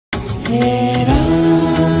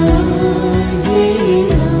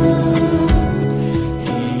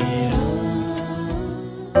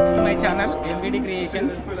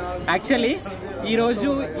Actually ఈరోజు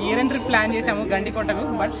year end trip plan చేసాము గండికోటకు,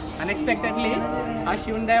 but unexpectedly ఆ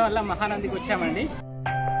శివుని దయ వల్ల మహానందికి వచ్చామండి.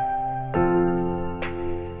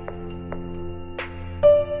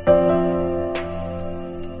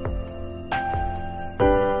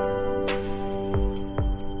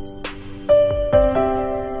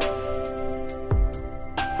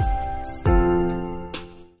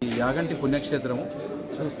 యాగంటి పుణ్యక్షేత్రము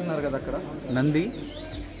చూస్తున్నారు కదా, అక్కడ నంది.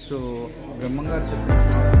 సో బ్రహ్మంగారు చెప్పిన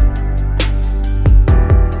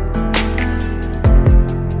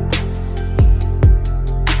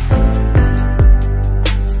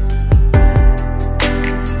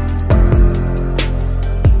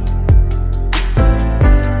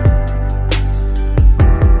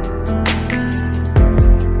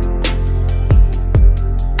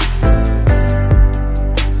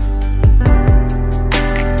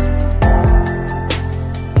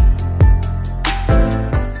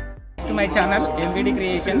ఛానల్ ఎంవిడి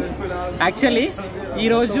క్రియేషన్స్. యాక్చువల్లీ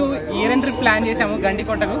ఈరోజు ఇయర్ ఎండ్ ట్రిప్ ప్లాన్ చేసాము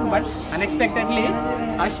గండికోటకు, బట్ అన్ఎక్స్పెక్టెడ్లీ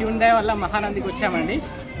ఆ శివుని దయ వల్ల మహానందికి వచ్చామండి.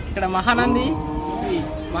 ఇక్కడ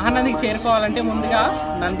మహానందికి చేరుకోవాలంటే ముందుగా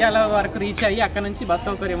నంద్యాల వరకు రీచ్ అయ్యి అక్కడ నుంచి బస్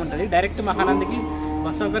సౌకర్యం ఉంటుంది. డైరెక్ట్ మహానందికి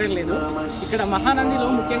బస్ సౌకర్యం లేదు. ఇక్కడ మహానందిలో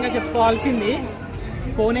ముఖ్యంగా చెప్పుకోవాల్సింది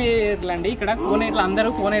కోనేరులు అండి. ఇక్కడ కోనేరులు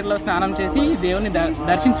అందరూ కోనేరులో స్నానం చేసి దేవుని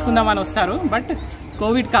దర్శించుకుందామని వస్తారు. బట్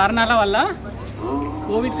కోవిడ్ కారణాల వల్ల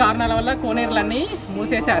కోనేరులన్నీ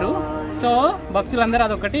మూసేశారు. సో భక్తులందరూ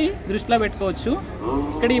అదొకటి దృష్టిలో పెట్టుకోవచ్చు.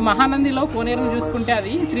 ఇక్కడ ఈ మహానందిలో కోనేరుని చూసుకుంటే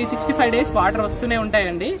అది 365 days వాటర్ వస్తూనే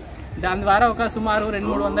ఉంటాయండి. దాని ద్వారా ఒక సుమారు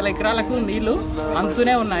 200-300 ఎకరాలకు నీళ్లు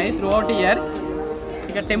అందుతూనే ఉన్నాయి త్రూ అవుట్ ఇయర్.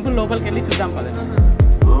 ఇక టెంపుల్ లోపలికి వెళ్ళి చూద్దాం పదండి.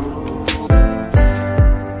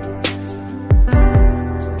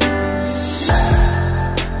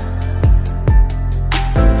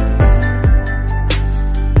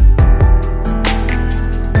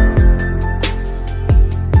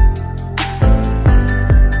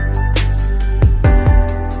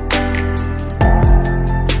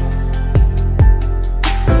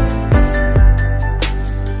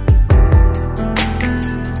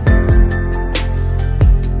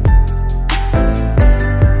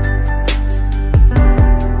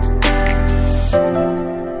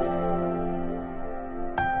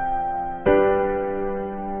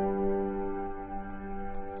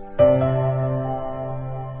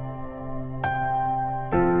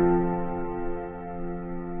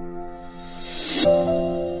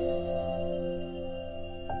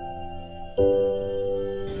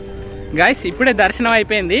 గాయస్ ఇప్పుడే దర్శనం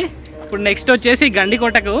అయిపోయింది. ఇప్పుడు నెక్స్ట్ వచ్చేసి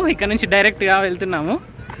గండికోటకు ఇక్కడ నుంచి డైరెక్ట్గా వెళ్తున్నాము.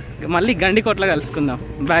 మళ్ళీ గండికోటలో కలుసుకుందాం.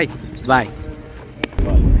 Bye bye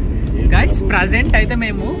guys. ప్రజెంట్ అయితే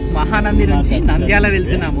మేము మహానంది నుంచి నంద్యాల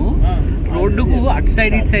వెళ్తున్నాము. రోడ్డుకు అటు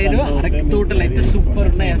సైడ్ ఇటు సైడ్ అరటి తోటలు అయితే సూపర్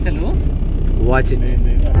ఉన్నాయి అసలు. Watch it.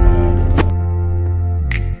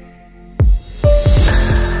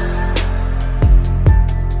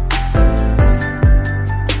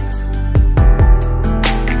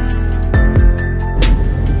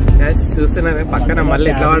 చూస్తున్నారే పక్కన మళ్ళీ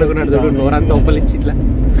ఎట్లా వాడుకున్నాడు చూడు, నోరంతా ఒప్పలిచ్చి ఇట్లా.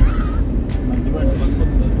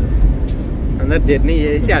 అందరు జర్నీ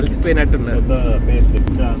చేసి అలసిపోయినట్టున్నారు.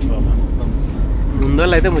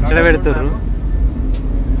 ముందోళ్ళు అయితే ముచ్చట పెడుతున్నారు.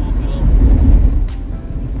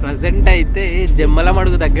 ప్రజెంట్ అయితే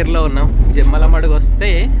జమ్మలమడుగు దగ్గరలో ఉన్నాం. జమ్మలమడుగు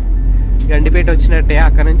వస్తే గండిపేట వచ్చినట్టే.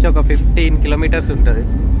 అక్కడ నుంచి ఒక 15 kilometers ఉంటుంది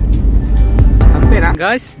అంతేనా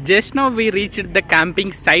guys. Just now we reached the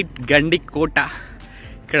camping site Gandikota.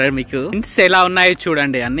 ఇక్కడ మీకు ఎలా ఉన్నాయో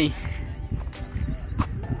చూడండి అన్ని.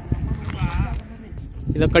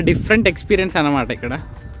 ఇది ఒక డిఫరెంట్ ఎక్స్పీరియన్స్ అన్నమాట. ఇక్కడ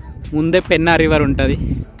ముందే పెన్నా రివర్ ఉంటుంది.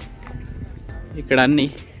 ఇక్కడ అన్ని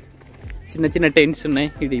చిన్న చిన్న టెంట్స్ ఉన్నాయి.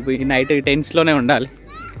 ఇది నైట్ టెంట్స్లోనే ఉండాలి.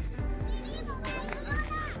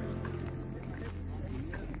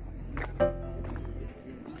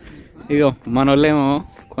 ఇగో మన వాళ్ళేమో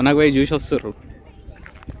కొనకు పోయి చూసి వస్తుర్రు.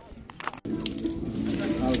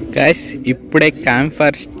 గైస్ ఇప్పుడే క్యాంప్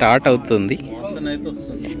ఫైర్ స్టార్ట్ అవుతుంది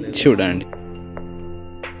చూడండి.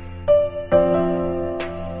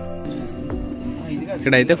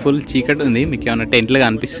 ఇక్కడైతే ఫుల్ చీకటి ఉంది. మీకు ఏమైనా టెంట్లు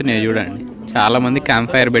కనిపిస్తున్నాయో చూడండి. చాలా మంది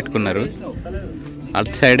క్యాంప్ ఫైర్ పెట్టుకున్నారు.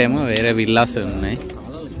 అటు సైడ్ ఏమో వేరే విల్లాస్ ఉన్నాయి.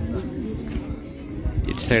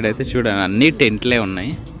 ఇటు సైడ్ అయితే చూడండి అన్ని టెంట్లే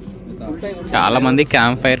ఉన్నాయి. చాలా మంది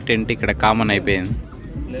క్యాంప్ ఫైర్ టెంట్ ఇక్కడ కామన్ అయిపోయింది.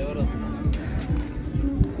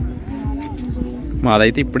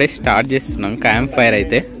 మాదైతే ఇప్పుడే స్టార్ట్ చేస్తున్నాం క్యాంప్ ఫైర్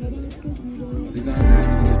అయితే.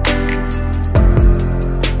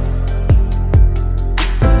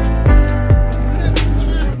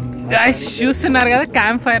 చూస్తున్నారు కదా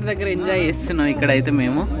క్యాంప్ ఫైర్ దగ్గర ఎంజాయ్ చేస్తున్నాం. ఇక్కడైతే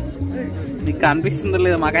మేము మీకు కనిపిస్తుందో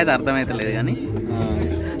లేదో మాకైతే అర్థమైతే లేదు, కానీ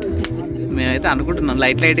మేమైతే అనుకుంటున్నాం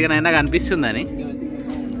లైట్గానైనా కనిపిస్తుందని.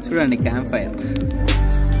 చూడండి క్యాంప్ ఫైర్.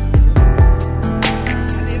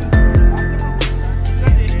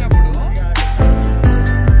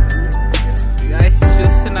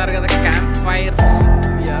 చూస్తున్నారు కదా camp fire.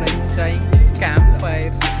 We are enjoying camp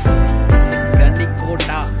fire Gandikota.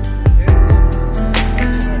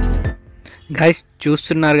 Guys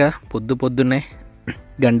చూస్తున్నారు కదా పొద్దున్నే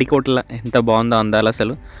గండికోటలో ఎంత బాగుందో అందాలు.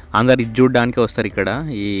 అసలు అందరు ఇది చూడడానికి వస్తారు ఇక్కడ.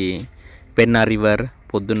 ఈ పెన్నా రివర్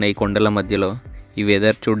పొద్దున్న ఈ కొండల మధ్యలో ఈ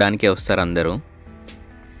వెదర్ చూడడానికే వస్తారు అందరూ.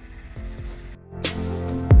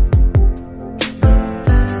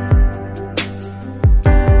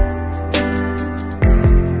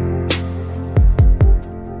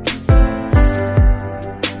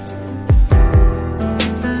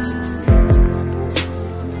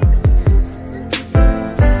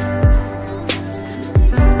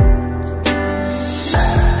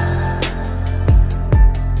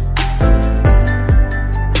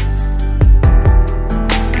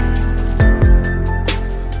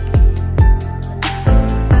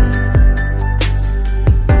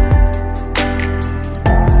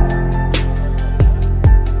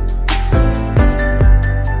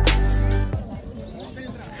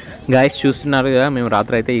 గాయస్ చూస్తున్నారు కదా, మేము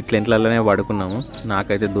రాత్రి అయితే ఈ టెంట్లలోనే పడుకున్నాము.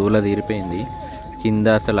 నాకైతే దూల తీరిపోయింది. కింద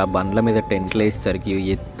అసలు ఆ బండ్ల మీద టెంట్లు వేసేసరికి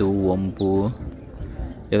ఎత్తు వంపు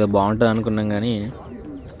ఏదో బాగుంటుంది అనుకున్నాం, కానీ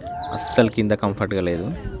అస్సలు కింద కంఫర్ట్గా లేదు.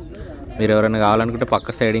 మీరు ఎవరైనా కావాలనుకుంటే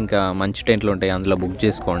పక్క సైడ్ ఇంకా మంచి టెంట్లు ఉంటాయి, అందులో బుక్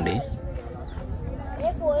చేసుకోండి.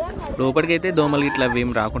 లోపలికైతే దోమలు ఇట్లా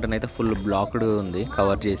ఏం రాకుండానైతే ఫుల్ బ్లాక్డ్ ఉంది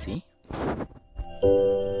కవర్ చేసి.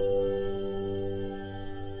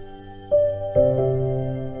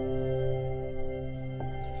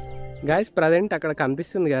 గాయస్ ప్రజెంట్ అక్కడ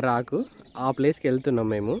కనిపిస్తుంది కదా రాకు, ఆ ప్లేస్కి వెళ్తున్నాం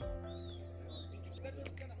మేము.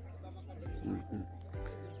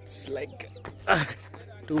 ఇట్స్ లైక్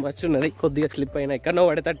టూ మచ్ ఉన్నది, కొద్దిగా స్లిప్ అయినా ఎక్కడో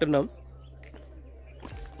పడేటట్టున్నాం.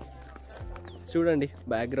 చూడండి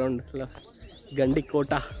బ్యాక్గ్రౌండ్లో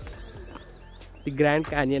Gandikota, the grand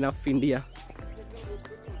canyon of India.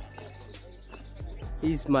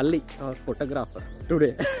 Is మళ్ళీ అవర్ ఫోటోగ్రాఫర్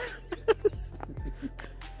టుడే.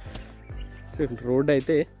 రోడ్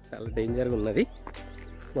అయితే చాలా డేంజర్గా ఉన్నది.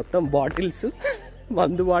 మొత్తం బాటిల్స్,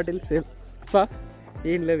 మందు బాటిల్స్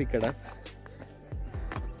ఏం లేవు ఇక్కడ.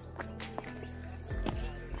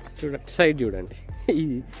 చూడండి సైడ్ చూడండి, ఈ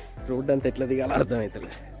రోడ్ అంతా ఎట్లా దిగాలో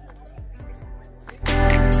అర్థమవుతలేదు.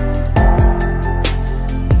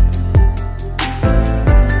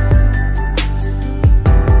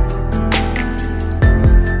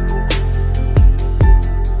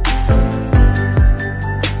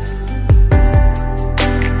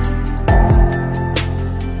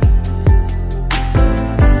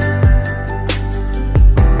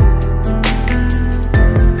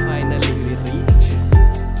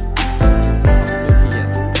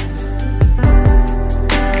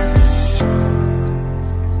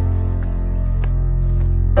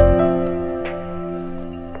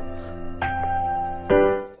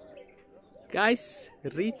 గాయ్స్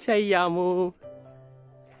రీచ్ అయ్యాము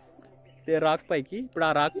రాక్ పైకి. ఇప్పుడు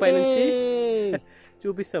ఆ రాక్ పై నుంచి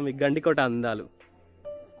చూపిస్తాం మీకు గండికోట అందాలు.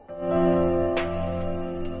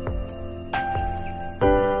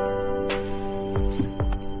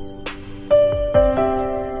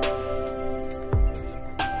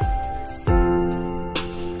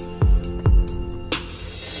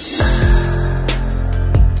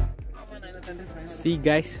 సీ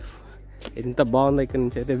గైస్ ఎంత బాగుందో ఇక్కడ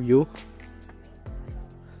నుంచి అయితే వ్యూ.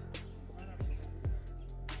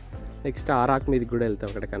 నెక్స్ట్ ఆ రాక్ మీదకి కూడా వెళ్తాం,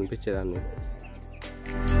 అక్కడ కనిపించేదాన్ని.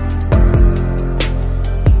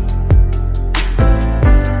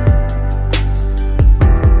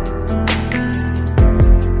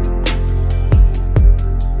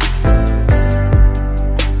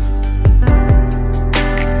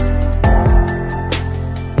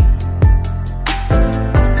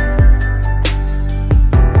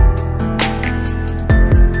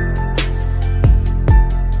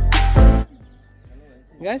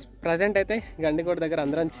 గైస్ ప్రజెంట్ అయితే గండికోట దగ్గర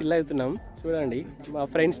అందరం చిల్ అవుతున్నాం. చూడండి మా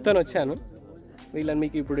ఫ్రెండ్స్తో వచ్చాను, వీళ్ళని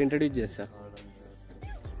మీకు ఇప్పుడు ఇంట్రడ్యూస్ చేస్తా.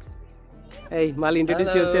 ఏయ్ మళ్ళీ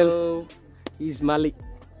ఇంట్రడ్యూస్ చేస్తే ఈజ్ మళ్ళీ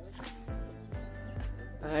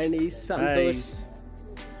and is Santosh.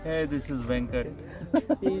 Hey, this is Venkat.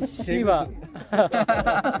 Shiva.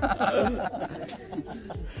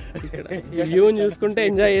 వ్యూని చూసుకుంటే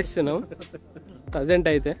ఎంజాయ్ చేస్తున్నాం ప్రజెంట్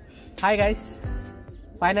అయితే. Hi guys,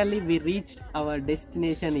 finally we reached hour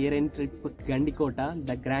destination year end trip Gandikota,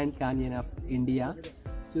 the grand canyon of India.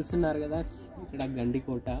 చూస్తున్నారు కదా ఇక్కడ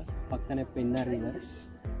గండికోట, పక్కనే Penna river.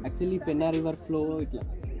 Actually Penna river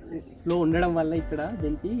flow ఉండడం వల్ల ఇక్కడ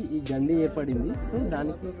దీనికి ఈ గండి ఏర్పడింది. సో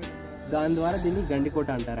దాని ద్వారా దీన్ని గండికోట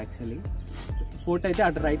అంటారు. యాక్చువల్లీ ఫోర్ట్ అయితే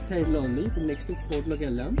అటు రైట్ సైడ్లో ఉంది. ఇప్పుడు నెక్స్ట్ ఫోర్ట్లోకి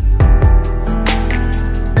వెళ్దాం.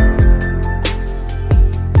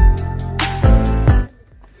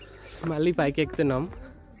 మళ్ళీ పైకి ఎక్కుతున్నాం.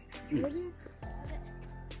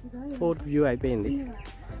 ఫోర్త్ వ్యూ అయిపోయింది.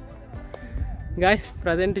 గాయస్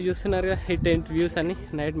ప్రజెంట్ చూస్తున్నారుగా ఈ టెంట్ వ్యూస్ అని.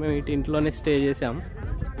 నైట్ మేము ఇటు ఇంట్లోనే స్టే చేసాం.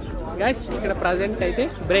 గాయస్ ఇక్కడ ప్రజెంట్ అయితే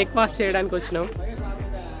బ్రేక్ఫాస్ట్ చేయడానికి వచ్చినాం.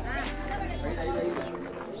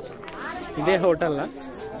 ఇదే హోటల్లో.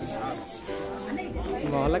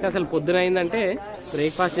 మా వాళ్ళకి అసలు పొద్దున అయిందంటే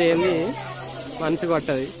బ్రేక్ఫాస్ట్ చేయండి మనసు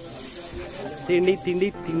కొట్టది. తిండి తిండి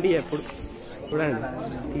తిండి ఎప్పుడు చూడండి,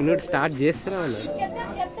 తినుడు స్టార్ట్ చేస్తూనే ఉన్నారు.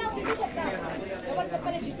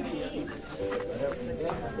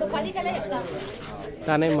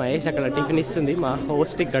 తనే మహేష్ అక్కడ టిఫిన్ ఇస్తుంది, మా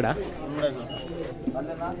హోస్ట్ ఇక్కడ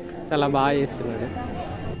చాలా బాగా చేస్తున్నాడు.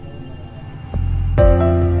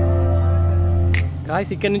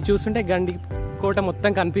 గాయ్స్ ఇక్కడ నుంచి చూస్తుంటే గండికోట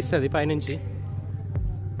మొత్తం కనిపిస్తుంది పైనుంచి.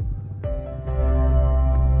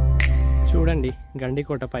 చూడండి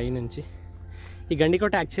గండికోట పైనుంచి. ఈ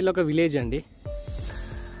గండికోట యాక్చువల్లీ ఒక విలేజ్ అండి.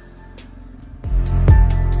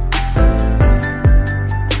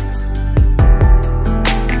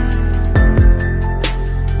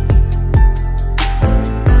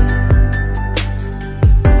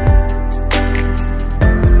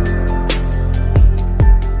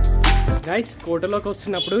 గైస్ కోటలోకి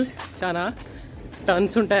వస్తున్నప్పుడు చాలా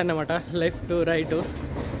టర్న్స్ ఉంటాయి అన్నమాట, లెఫ్ట్ రైట్.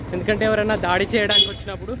 ఎందుకంటే ఎవరైనా దాడి చేయడానికి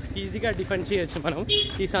వచ్చినప్పుడు ఈజీగా డిఫెండ్ చేయొచ్చు మనం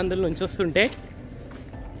ఈ సందుల నుంచి వస్తుంటే.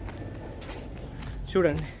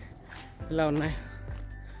 చూడండి ఇలా ఉన్నాయి,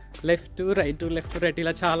 లెఫ్ట్ రైట్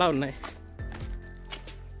ఇలా చాలా ఉన్నాయి.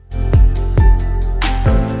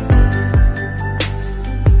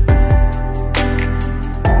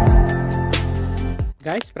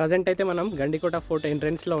 గైస్ ప్రజెంట్ అయితే మనం గండికోట ఫోర్ట్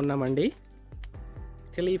ఎంట్రన్స్లో ఉన్నామండి.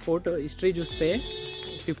 యాక్చువల్లీ ఈ ఫోర్ట్ హిస్టరీ చూస్తే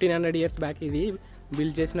 1500 years బ్యాక్ ఇది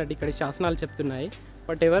బిల్డ్ చేసినట్టు ఇక్కడ శాసనాలు చెప్తున్నాయి.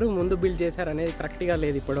 బట్ ఎవరు ముందు బిల్డ్ చేశారనేది కరెక్ట్గా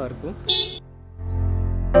లేదు ఇప్పటి వరకు.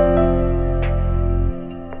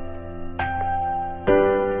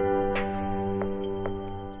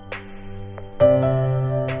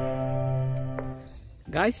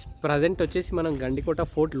 గాయస్ ప్రజెంట్ వచ్చేసి మనం గండికోట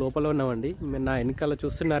ఫోర్ట్ లోపల ఉన్నామండి. నా వెనకాల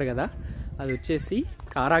చూస్తున్నారు కదా, అది వచ్చేసి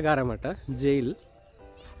కారాగారం అట, జైల్.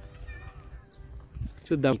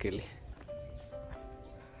 చూద్దాంకెళ్ళి.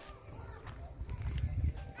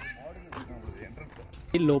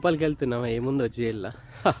 లోపలికి వెళ్తున్నాం, ఏముందో జైల్లో.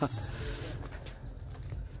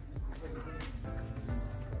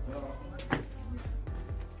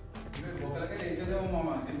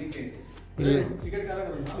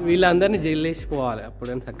 వీళ్ళందరినీ జైలు వేసిపోవాలి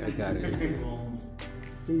అప్పుడే చక్కగా గారు.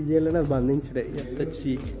 ఈ జైల్లో బంధించడే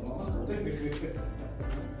వచ్చి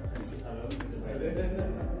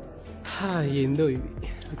ఏందో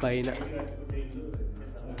ఇవి పైన.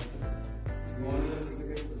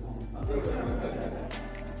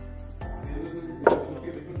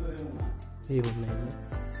 ఏమున్నాయి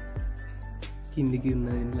కిందికి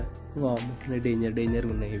ఉన్నది ఇలా. వామ్మో డేంజర్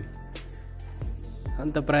ఉన్నాయి ఇవి.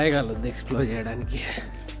 అంత ప్రయోగాలు వద్దు ఎక్స్ప్లోర్ చేయడానికి.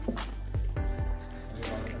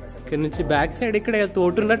 ఇక్కడ నుంచి బ్యాక్ సైడ్ ఇక్కడ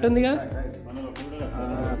తోట ఉన్నట్టుంది కదా,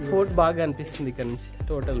 ఫోర్ట్ బాగా అనిపిస్తుంది ఇక్కడ నుంచి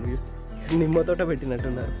టోటల్ వ్యూ. నిమ్మ తోట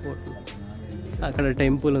పెట్టినట్టున్నారు ఫోర్ట్. అక్కడ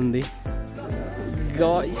టెంపుల్ ఉంది.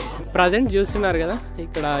 గాయ్స్ ప్రజెంట్ చూస్తున్నారు కదా,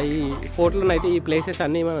 ఇక్కడ ఈ ఫోర్ట్లోనైతే ఈ ప్లేసెస్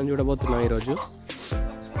అన్నీ మనం చూడబోతున్నాం ఈరోజు.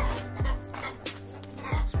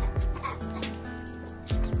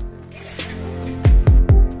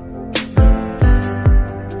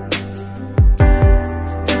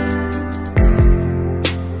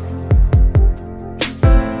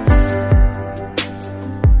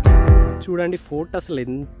 చూడండి ఫోర్ట్ అసలు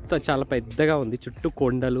ఎంత చాలా పెద్దగా ఉంది. చుట్టూ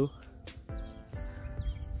కొండలు,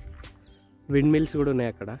 విండ్ మిల్స్ కూడా ఉన్నాయి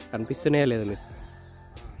అక్కడ, కనిపిస్తూనే లేదు మీరు.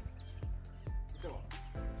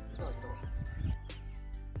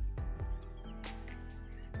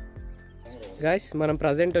 గాయస్ మనం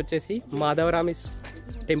ప్రజెంట్ వచ్చేసి మాధవరామి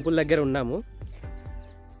టెంపుల్ దగ్గర ఉన్నాము.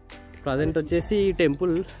 ప్రజెంట్ వచ్చేసి ఈ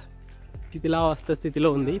టెంపుల్ శిథిలావస్థ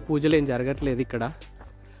స్థితిలో ఉంది, పూజలు ఏం జరగట్లేదు ఇక్కడ.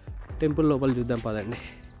 టెంపుల్ లోపల చూద్దాం పదండి.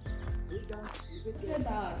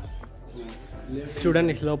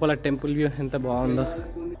 చూడండి లోపల టెంపుల్ వ్యూ ఎంత బాగుందో.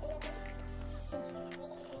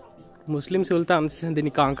 ముస్లిం సుల్తాన్స్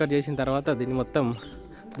దీన్ని కాంకర్ చేసిన తర్వాత దీన్ని మొత్తం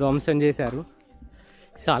ధ్వంసం చేశారు.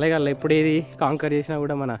 సాలేగాళ్ళు ఎప్పుడు ఏది కాంకర్ చేసినా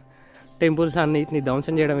కూడా మన టెంపుల్స్ అన్నిటిని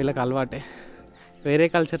ధ్వంసం చేయడం వీళ్ళకి అలవాటే. వేరే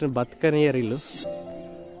కల్చర్ని బతకనియరు వీళ్ళు.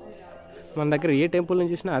 మన దగ్గర ఏ టెంపుల్ని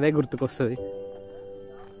చూసినా అదే గుర్తుకొస్తుంది.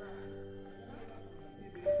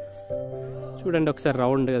 చూడండి ఒకసారి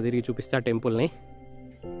రౌండ్గా తిరిగి చూపిస్తా టెంపుల్ని.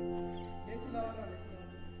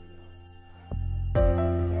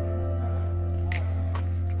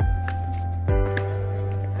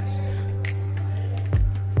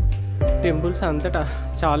 టెంపుల్స్ అంతటా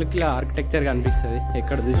చాళుక్యుల ఆర్కిటెక్చర్ కనిపిస్తుంది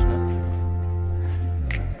ఎక్కడ చూసినా.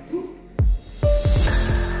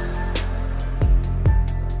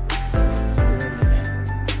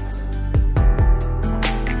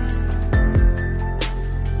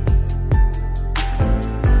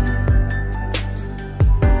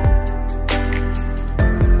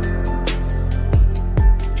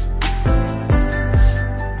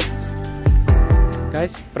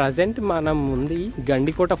 ప్రజెంట్ మనం ఉంది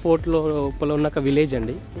గండికోట ఫోర్ట్ లోపల ఉన్న ఒక విలేజ్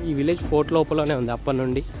అండి. ఈ విలేజ్ ఫోర్ట్ లోపలనే ఉంది అప్పటి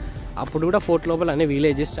నుండి. అప్పుడు కూడా ఫోర్ట్ లోపల అనే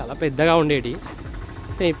విలేజెస్ చాలా పెద్దగా ఉండేవి.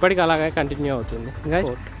 ఇప్పటికి అలాగే కంటిన్యూ అవుతుంది.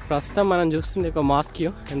 ప్రస్తుతం మనం చూస్తుంది ఒక మాస్క్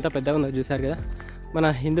ఎంత పెద్దగా ఉందో చూసారు కదా.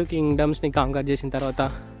 మన హిందూ కింగ్డమ్స్ని కాంకర్ చేసిన తర్వాత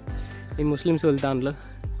ఈ ముస్లిం సుల్తాన్లు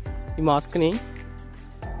ఈ మాస్క్ని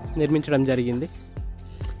నిర్మించడం జరిగింది.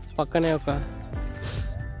 పక్కనే ఒక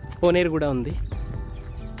కోనేరు కూడా ఉంది.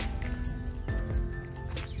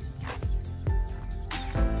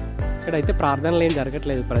 ఇక్కడైతే ప్రార్థనలు ఏం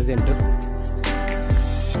జరగట్లేదు ప్రజెంట్.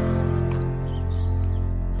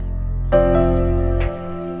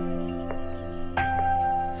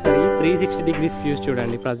 సరే 360 degrees వ్యూస్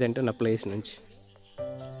చూడండి ప్రజెంట్ ఉన్న ప్లేస్ నుంచి.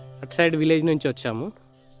 అటు సైడ్ విలేజ్ నుంచి వచ్చాము.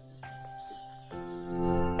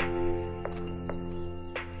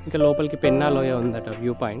 ఇంకా లోపలికి పెన్నా లోయ ఉందట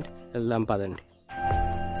వ్యూ పాయింట్, వెళ్దాం పదండి.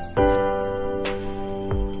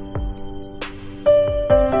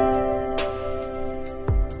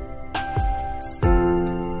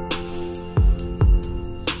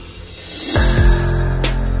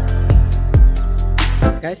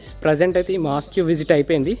 గైస్ ప్రజెంట్ అయితే ఈ మాస్క్ విజిట్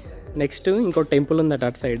అయిపోయింది. నెక్స్ట్ ఇంకో టెంపుల్ ఉందట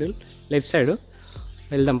అటు సైడ్ లెఫ్ట్ సైడ్,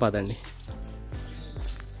 వెళ్దాం పదండి.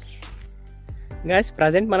 గైస్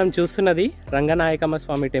ప్రజెంట్ మనం చూస్తున్నది రంగనాయకమ్మ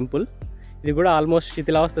స్వామి టెంపుల్. ఇది కూడా ఆల్మోస్ట్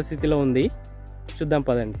శిథిలావస్థ స్థితిలో ఉంది. చూద్దాం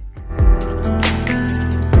పదండి.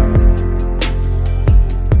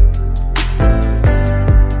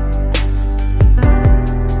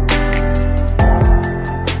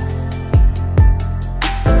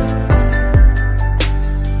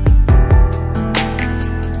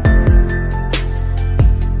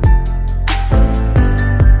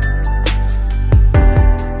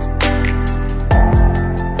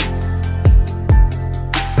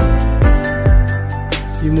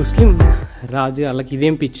 ఈ ముస్లిం రాజు వాళ్ళకి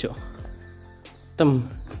ఇదేం పిచ్చో, మొత్తం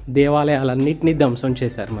దేవాలయాలన్నింటినీ ధ్వంసం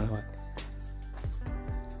చేశారు మన వాళ్ళు.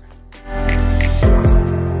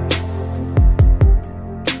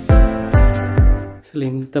 అసలు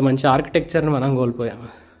ఇంత మంచి ఆర్కిటెక్చర్ని మనం కోల్పోయాము.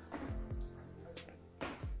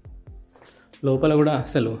 లోపల కూడా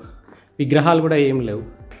అసలు విగ్రహాలు కూడా ఏం లేవు.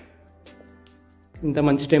 ఇంత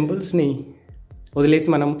మంచి టెంపుల్స్ని వదిలేసి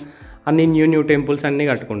మనం అన్ని న్యూ టెంపుల్స్ అన్నీ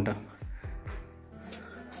కట్టుకుంటాం.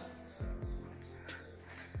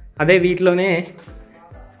 అదే వీటిలోనే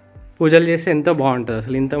పూజలు చేస్తే ఎంతో బాగుంటుంది.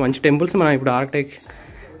 అసలు ఇంత మంచి టెంపుల్స్ మనం ఇప్పుడు ఆర్కిటెక్ట్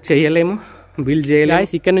చేయలేము, బిల్డ్ చేయలేము.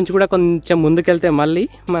 ఇక్కడ నుంచి కూడా కొంచెం ముందుకెళ్తే మళ్ళీ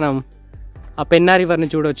మనం ఆ పెన్నా రివర్ని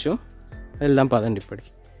చూడవచ్చు. వెళ్దాం పదండి.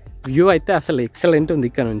 ఇప్పటికి వ్యూ అయితే అసలు ఎక్సలెంట్ ఉంది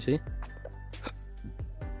ఇక్కడ నుంచి.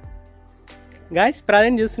 గాయస్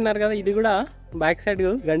ప్రజెంట్ చూస్తున్నారు కదా, ఇది కూడా బ్యాక్ సైడ్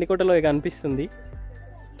గండికోటలో కనిపిస్తుంది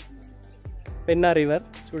పెన్నా రివర్.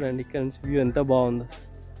 చూడండి ఇక్కడ నుంచి వ్యూ ఎంత బాగుందో.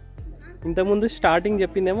 ఇంతకుముందు స్టార్టింగ్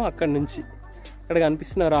చెప్పిందేమో అక్కడ నుంచి, అక్కడ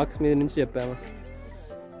కనిపిస్తున్న రాక్స్ మీద నుంచి చెప్పాము.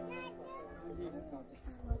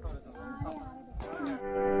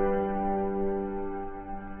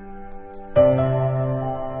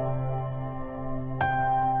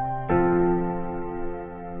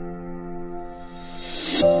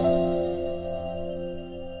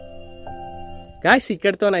 గాయస్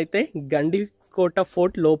ఇక్కడితోనైతే గండికోట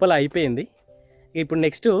ఫోర్ట్ లోపల అయిపోయింది. ఇప్పుడు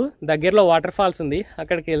నెక్స్ట్ దగ్గరలో వాటర్ ఫాల్స్ ఉంది,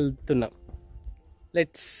 అక్కడికి వెళ్తున్నాం.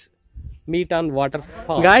 Let's meet on water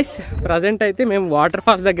fall. Guys present అయితే మేము వాటర్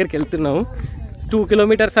ఫాల్స్ దగ్గరికి వెళ్తున్నాము. 2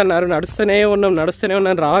 kilometers అన్నారు. నడుస్తూనే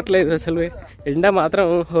ఉన్నాం రావట్లేదు. అసలు ఎండ మాత్రం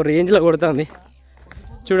రేంజ్లో కొడుతుంది.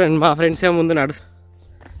 చూడండి మా ఫ్రెండ్స్ ఏ ముందు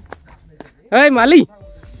మళ్ళీ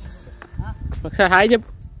ఒకసారి హాయ్ చెప్పు.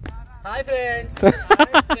 Hi friends.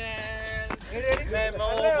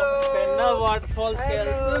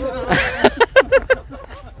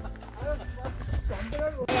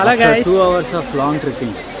 Hello guys, 2 hours of long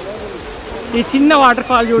trekking. ఈ చిన్న వాటర్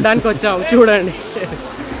ఫాల్ చూడడానికి వచ్చాము. చూడండి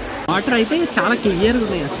వాటర్ అయితే చాలా క్లియర్గా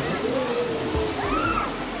ఉన్నాయి అసలు.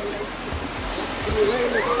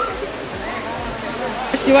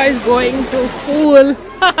 Shiva is going to pool.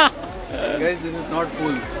 Guys, this is not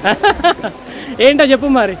pool. ఏంటో చెప్పు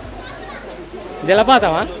మరి.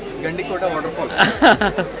 జలపాతమా? Gandikota water fall.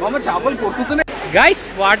 మామ చేపలు కొట్టుతున్నాయి. గైస్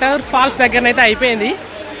వాటర్ ఫాల్స్ దగ్గరనైతే అయిపోయింది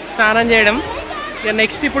స్నానం చేయడం.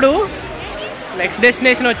 ఇక ఇప్పుడు నెక్స్ట్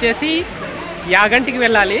డెస్టినేషన్ వచ్చేసి యాగంటికి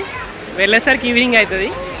వెళ్ళాలి. వెళ్ళేసరికి ఈవినింగ్ అవుతుంది.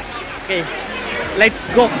 Okay, let's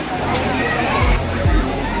go.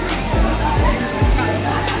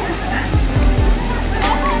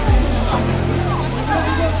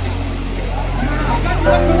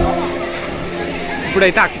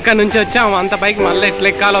 ఇప్పుడైతే అక్కడ నుంచి వచ్చాము. అంత పైకి మళ్ళీ ఎట్లా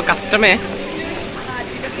ఎక్కాలో కష్టమే.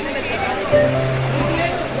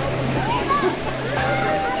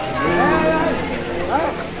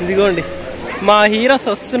 ఇదిగోండి మా హీరోస్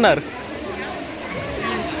వస్తున్నారు.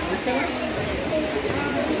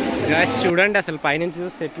 చూడండి అసలు పైనుంచి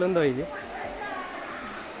చూస్తే ఎట్లుందో ఇది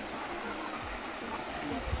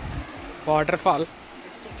వాటర్ ఫాల్.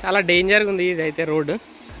 చాలా డేంజర్గా ఉంది ఇదైతే రోడ్డు.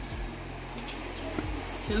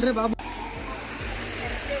 బాబు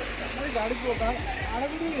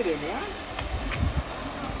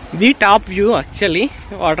ఇది top view actually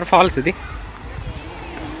water falls. ఇది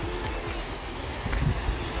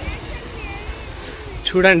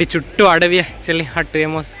చూడండి చుట్టూ అడవి. యాక్చువల్లీ అటు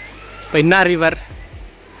ఏమో పెన్నా రివర్.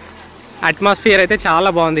 అట్మాస్ఫియర్ అయితే చాలా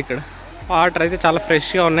బాగుంది. ఇక్కడ వాటర్ అయితే చాలా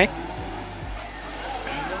ఫ్రెష్గా ఉన్నాయి.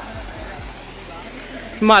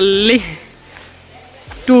 మళ్ళీ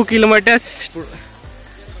 2 కిలోమీటర్స్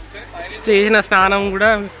చేసిన స్నానం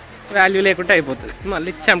కూడా వాల్యూ లేకుండా అయిపోతుంది.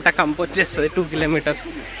 మళ్ళీ చెమట కంపు వచ్చేస్తుంది 2 కిలోమీటర్స్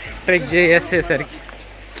ట్రెక్ చేసేసరికి.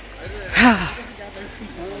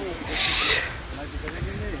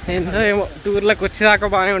 ఎంతో ఏమో టూర్లకు వచ్చేదాకా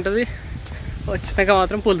బాగానే ఉంటుంది, వచ్చినాక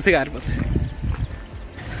మాత్రం పులుసు గారిపోతుంది.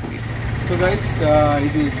 సో గైస్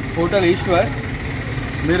ఇది హోటల్ ఈశ్వర్.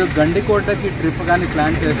 మీరు గండికోటకి ట్రిప్ కానీ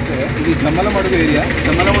ప్లాన్ చేస్తే ఇది జమ్మలమడుగు ఏరియా.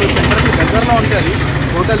 జమ్మలమడుగు సెంటర్కి దగ్గరలో ఉంటుంది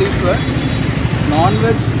hotel Eshwar. Non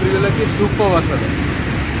veg ప్రియులకి super వస్తుంది.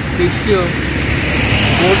 ఫిష్,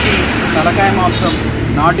 పోటీ, తలకాయ మాంసం,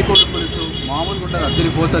 నాటికోడి పులుసు మామూలుగా ఉంటుంది,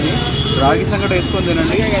 అదిరిపోతుంది. రాగి సంగటి వేసుకొని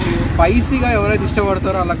తినండి. స్పైసీగా ఎవరైతే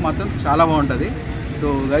ఇష్టపడతారో వాళ్ళకి మాత్రం చాలా బాగుంటుంది. So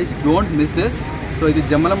guys don't miss this. So ఇది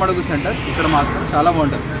జమ్మలమడుగు సెంటర్. ఇక్కడ మాత్రం చాలా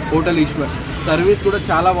బాగుంటుంది హోటల్ ఈశ్వర్. సర్వీస్ కూడా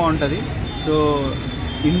చాలా బాగుంటుంది. సో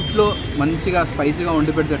ఇంట్లో మంచిగా స్పైసీగా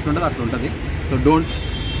వండి పెడితే ఎట్లుంటుంది అట్లా ఉంటుంది. So don't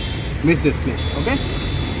miss this place. Okay,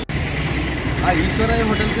 ఆ ఈశ్వరయ్య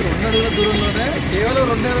హోటల్కి 2 అడుగుల దూరంలోనే, కేవలం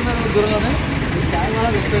 2 అడుగుల దూరంలోనే చాయ్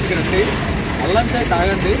రెస్టారెంట్కి రండి. అల్లం చాయ్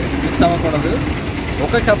తాగండి, మిస్ అవ్వకూడదు.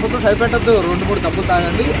 ఒక కప్పుతో సరిపెట్టద్దు, 2-3 కప్పులు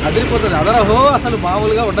తాగండి, అదిరిపోతుంది. అదరహో అసలు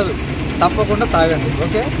మామూలుగా ఉండదు. తప్పకుండా తాగండి.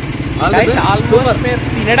 ఓకే,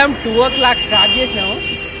 తినడం 2 o'clock స్టార్ట్ చేసినాము.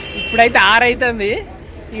 ఇప్పుడైతే 6 అవుతుంది.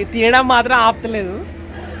 ఇక తినడం మాత్రం ఆపుతలేదు.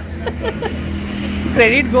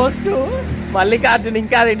 Credit goes to Mallikarjun.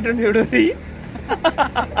 ఇంకా అది ఇంటుండి చూడు.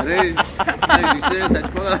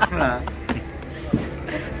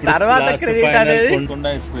 తర్వాత క్రెడిట్ అనేది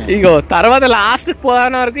ఇగో తర్వాత లాస్ట్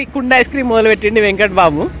పోదాన వరకు ఈ కుండ ఐస్ క్రీమ్ మొదలు పెట్టిండి వెంకట్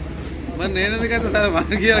బాబు.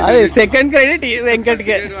 Second credit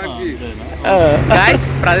వెంకట్కే.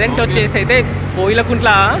 ప్రజెంట్ వచ్చేసి అయితే కోయిలకుంట్ల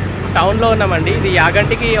టౌన్ లో ఉన్నామండి. ఇది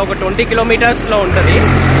యాగంటికి ఒక 20 kilometers లో ఉంటుంది.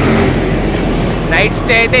 నైట్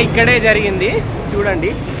స్టే అయితే ఇక్కడే జరిగింది. చూడండి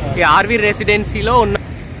ఈ ఆర్వి రెసిడెన్సీలో ఉన్న.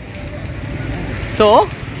 సో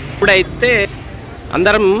ఇప్పుడైతే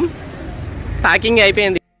అందరం ప్యాకింగ్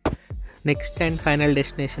అయిపోయింది. నెక్స్ట్ అండ్ ఫైనల్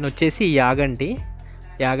డెస్టినేషన్ వచ్చేసి యాగంటి.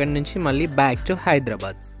 యాగంటి నుంచి మళ్ళీ బ్యాక్ టు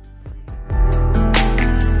హైదరాబాద్.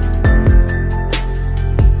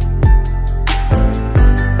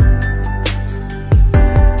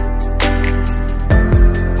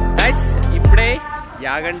 ఇప్పుడే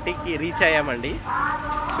యాగంటికి రీచ్ అయ్యామండి.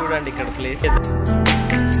 చూడండి ఇక్కడ ప్లేస్.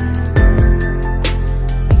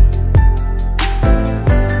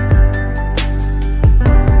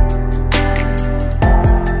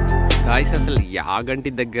 గాయ్స్ అసలు యాగంటి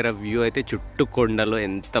దగ్గర వ్యూ అయితే చుట్టూ కొండలు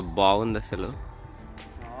ఎంత బాగుంది అసలు.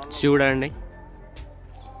 చూడండి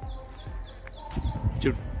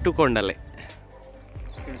చుట్టూ కొండలే.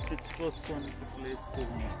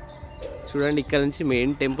 చూడండి ఇక్కడ నుంచి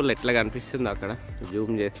మెయిన్ టెంపుల్ ఎట్లా కనిపిస్తుంది అక్కడ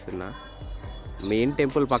జూమ్ చేస్తున్నా. మెయిన్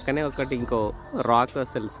టెంపుల్ పక్కనే ఒకటి ఇంకో రాక్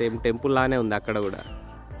అసలు సేమ్ టెంపుల్ లానే ఉంది అక్కడ కూడా.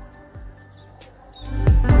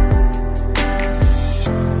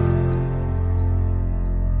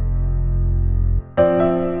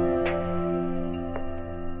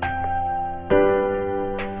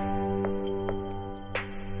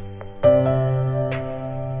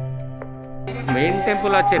 మెయిన్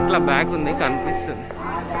టెంపుల్ ఆ చెట్ల బ్యాగ్ ఉంది కనిపిస్తుంది.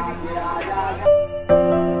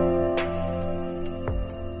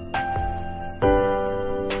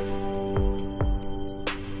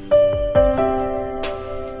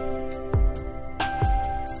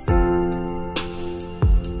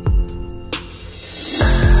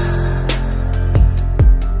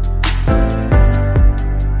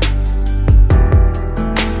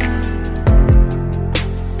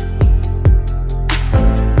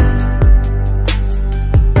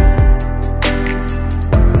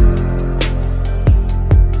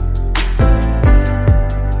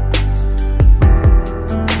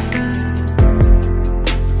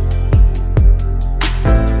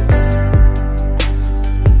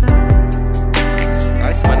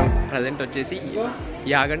 ప్రజెంట్ వచ్చేసి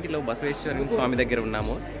యాగంటిలో బసవేశ్వర స్వామి దగ్గర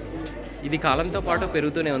ఉన్నాము. ఇది కాలంతో పాటు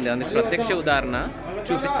పెరుగుతూనే ఉంది, అందుకు ప్రత్యక్ష ఉదాహరణ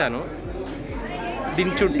చూపిస్తాను.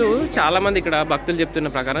 దీని చుట్టూ చాలామంది ఇక్కడ భక్తులు చెప్తున్న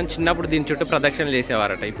ప్రకారం చిన్నప్పుడు దీని చుట్టూ ప్రదక్షిణలు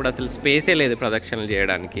చేసేవారట. ఇప్పుడు అసలు స్పేసే లేదు ప్రదక్షిణలు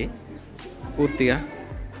చేయడానికి. పూర్తిగా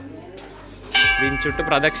దీని చుట్టూ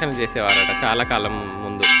ప్రదక్షిణలు చేసేవారట చాలా కాలం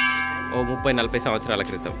ముందు, ఓ 30-40 సంవత్సరాల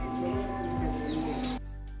క్రితం.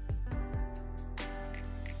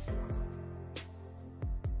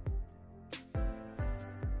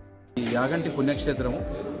 యాగంటి పుణ్యక్షేత్రము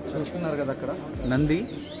చూస్తున్నారు కదా అక్కడ నంది.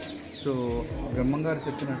 సో బ్రహ్మంగారు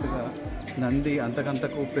చెప్పినట్టుగా నంది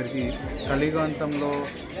అంతకంతకు పెరిగి కలియుగాంతంలో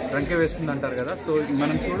రంకె వేస్తుంది అంటారు కదా. సో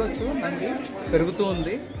మనం చూడొచ్చు నంది పెరుగుతూ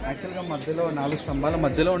ఉంది. యాక్చువల్గా మధ్యలో 4 స్తంభాల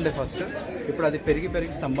మధ్యలో ఉండే ఫస్ట్, ఇప్పుడు అది పెరిగి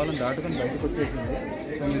స్తంభాలను దాటుకొని బయటకు వచ్చేసింది.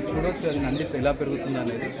 సో మీరు చూడొచ్చు అది నంది ఎలా పెరుగుతుంది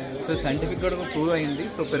అనేది. సో సైంటిఫిక్గా కూడా ప్రూవ్ అయింది,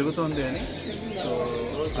 సో పెరుగుతుంది అని. సో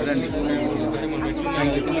అదండి.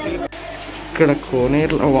 ఇక్కడ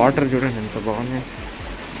కోనేరులో వాటర్ చూడండి ఎంత బాగున్నాయి.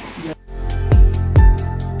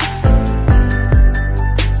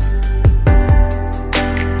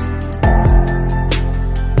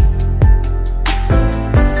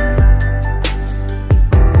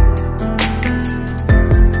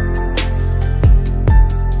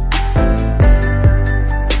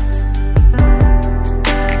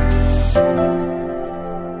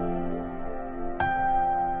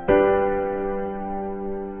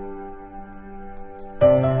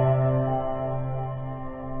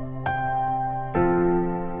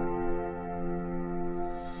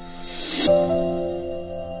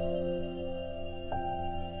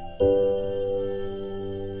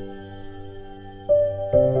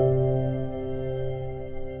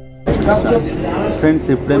 ఫ్రెండ్స్,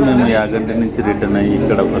 ఇప్పుడే మేము యాగంటి నుంచి రిటర్న్ అయ్యి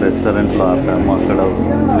ఇక్కడ ఒక రెస్టారెంట్లో ఆపాము. అక్కడ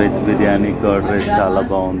వెజ్ బిర్యానీ, కర్డ్ రైస్ చాలా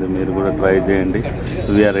బాగుంది, మీరు కూడా ట్రై చేయండి.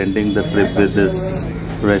 We are ending the trip with this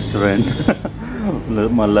restaurant.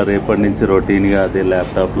 మళ్ళీ రేపటి నుంచి రొటీన్గా అదే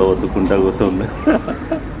ల్యాప్టాప్లో ఒత్తుకుంటా కూర్చోండి.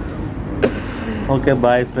 Okay,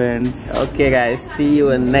 bye friends. Okay guys, see you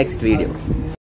in next video.